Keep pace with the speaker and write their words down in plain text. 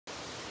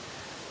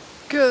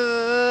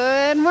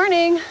Good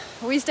morning.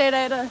 We stayed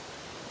at a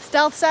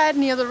stealth site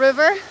near the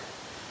river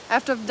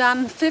after I've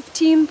done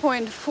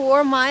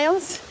 15.4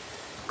 miles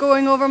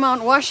going over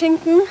Mount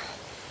Washington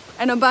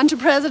and a bunch of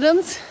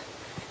presidents.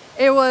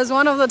 It was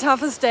one of the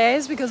toughest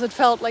days because it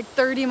felt like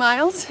 30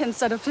 miles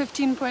instead of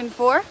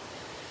 15.4.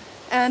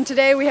 And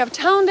today we have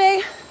town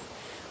day.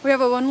 We have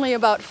only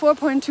about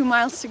 4.2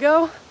 miles to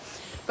go,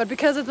 but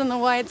because it's in the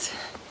whites,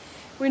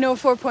 we know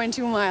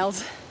 4.2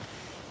 miles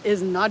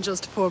is not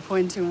just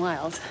 4.2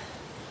 miles.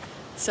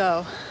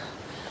 So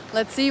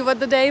let's see what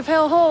the day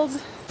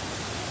holds.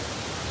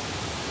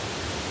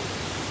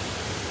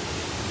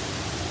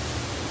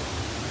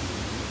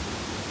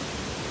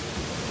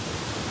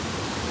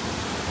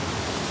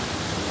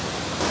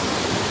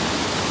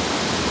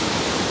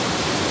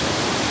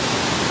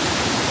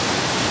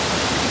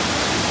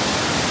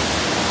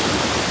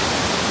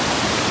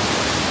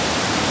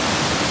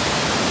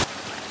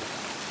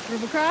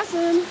 River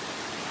crossing.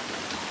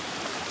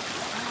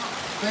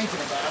 Thinking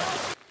about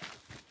it.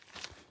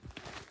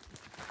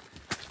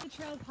 The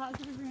trail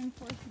positive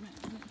reinforcement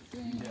and it's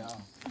doing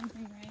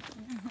something right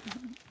there.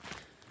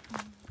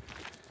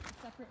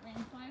 Separate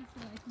rain flags so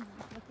I can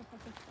look up at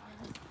the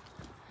stars.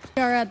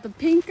 We are at the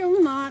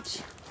Pinkham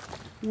Notch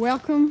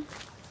Welcome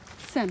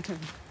Center.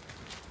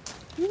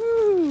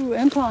 Woo!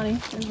 And Pawnee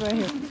is right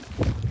here.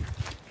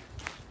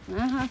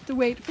 I have to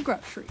wait for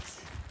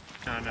groceries.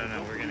 No,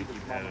 we're gonna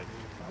keep headed.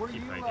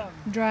 Keep hiking.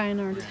 Drying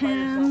our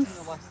hands.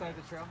 On the left side of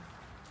the trail?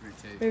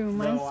 Ooh,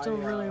 mine's still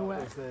really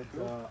wet.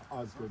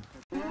 Osgood.